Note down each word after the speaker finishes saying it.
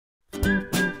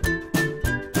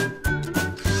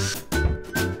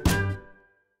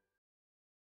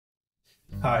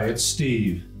Hi, it's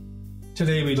Steve.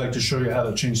 Today we'd like to show you how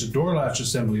to change the door latch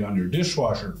assembly on your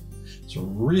dishwasher. It's a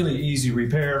really easy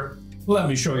repair. Let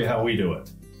me show you how we do it.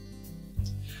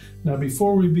 Now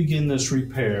before we begin this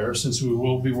repair, since we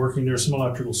will be working near some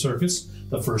electrical circuits,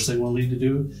 the first thing we'll need to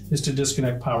do is to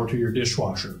disconnect power to your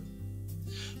dishwasher.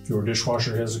 If your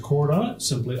dishwasher has a cord on it,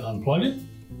 simply unplug it.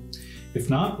 If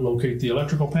not, locate the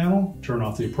electrical panel, turn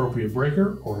off the appropriate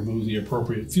breaker or remove the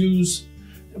appropriate fuse.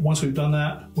 Once we've done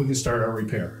that, we can start our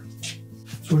repair.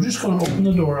 So we're just going to open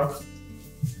the door up.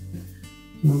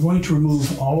 We're going to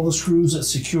remove all of the screws that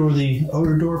secure the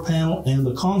outer door panel and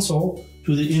the console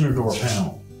to the inner door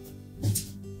panel.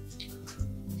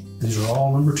 These are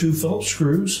all number 2 Phillips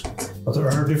screws, but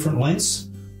there are different lengths.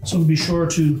 So be sure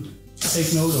to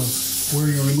take note of where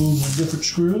you remove the different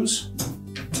screws.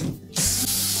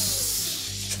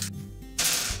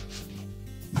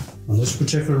 On this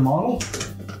particular model,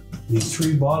 the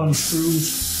 3 bottom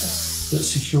screws that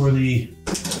secure the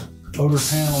outer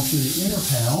panel to the inner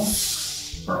panel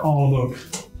are all about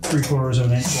 3/4 of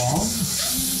an inch long.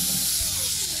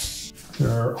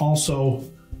 There are also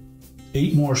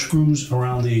 8 more screws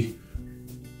around the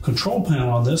control panel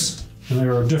on this, and they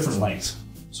are a different length.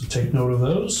 So take note of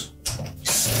those.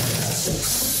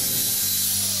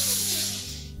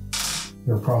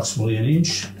 They're approximately 1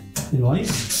 inch in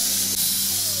length.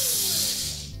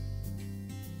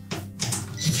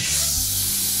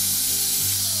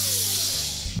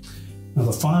 Now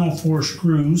the final 4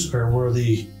 screws are where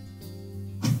the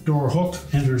door hook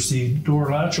enters the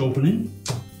door latch opening.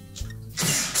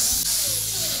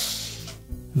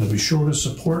 Now be sure to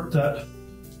support that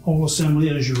whole assembly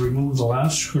as you remove the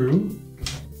last screw.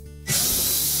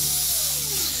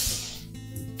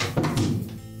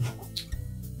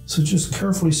 So just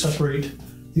carefully separate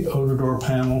the outer door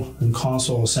panel and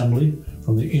console assembly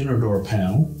from the inner door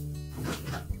panel.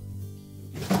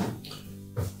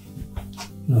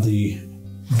 Now the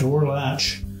door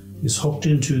latch is hooked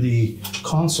into the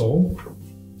console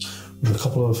with a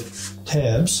couple of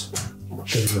tabs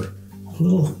that are a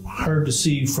little hard to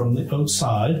see from the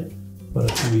outside, but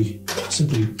if we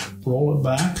simply roll it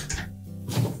back,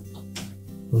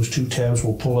 those 2 tabs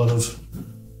will pull out of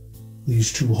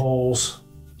these 2 holes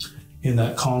in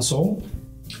that console.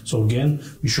 So again,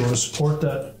 be sure to support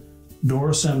that door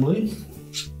assembly.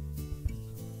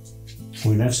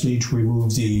 We next need to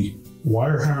remove the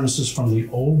wire harnesses from the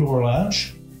old door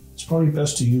latch. It's probably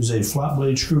best to use a flat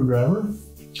blade screwdriver.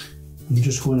 And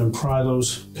just go in and pry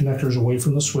those connectors away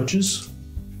from the switches.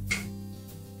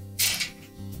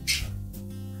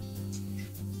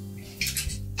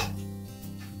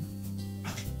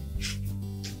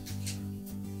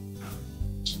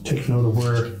 Take note of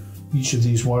where each of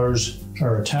these wires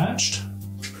are attached.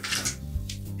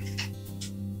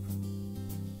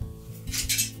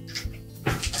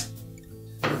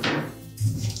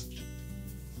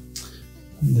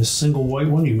 This single white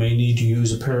one, you may need to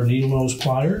use a pair of needle nose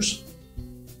pliers.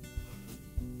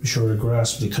 Be sure to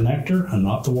grasp the connector and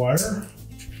not the wire.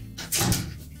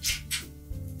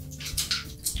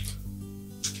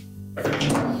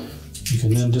 You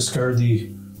can then discard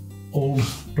the old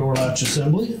door latch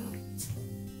assembly.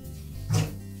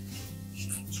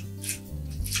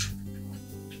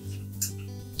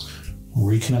 We'll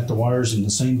reconnect the wires in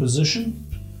the same position.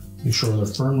 Make sure they're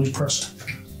firmly pressed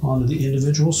onto the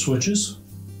individual switches.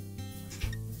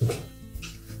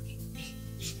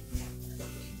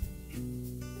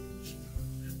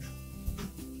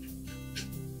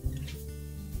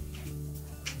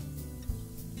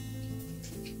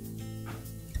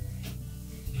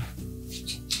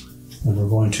 And we're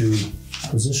going to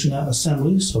position that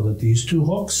assembly so that these 2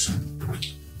 hooks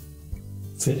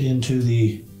fit into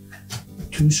the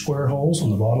 2 square holes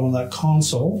on the bottom of that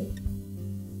console.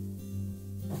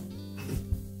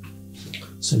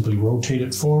 Simply rotate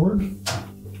it forward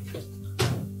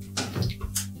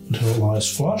until it lies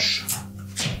flush.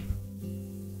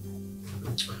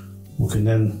 We can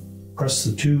then press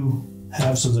the 2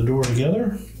 halves of the door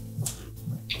together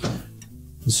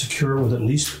and secure it with at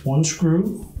least 1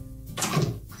 screw.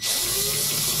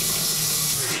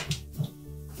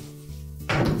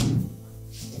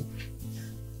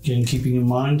 Again, keeping in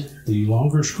mind the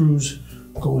longer screws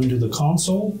go into the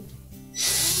console.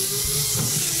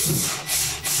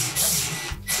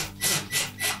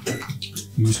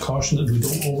 Use caution that we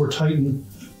don't over tighten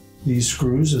these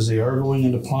screws as they are going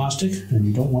into plastic and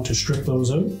you don't want to strip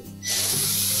those out.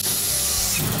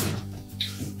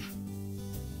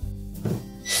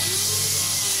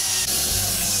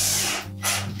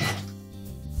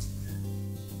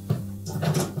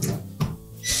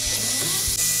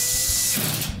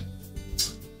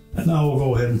 And now we'll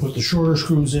go ahead and put the shorter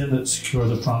screws in that secure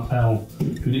the front panel to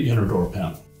the inner door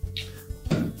panel.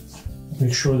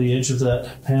 Make sure the edge of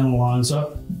that panel lines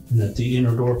up and that the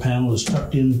inner door panel is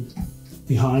tucked in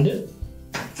behind it.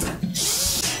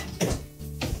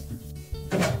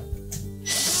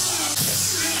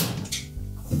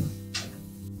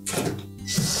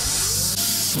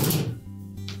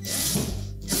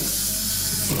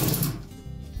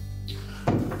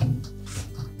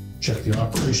 Check the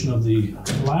operation of the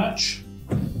latch.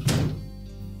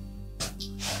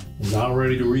 We're now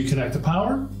ready to reconnect the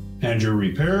power, and your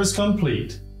repair is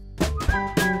complete.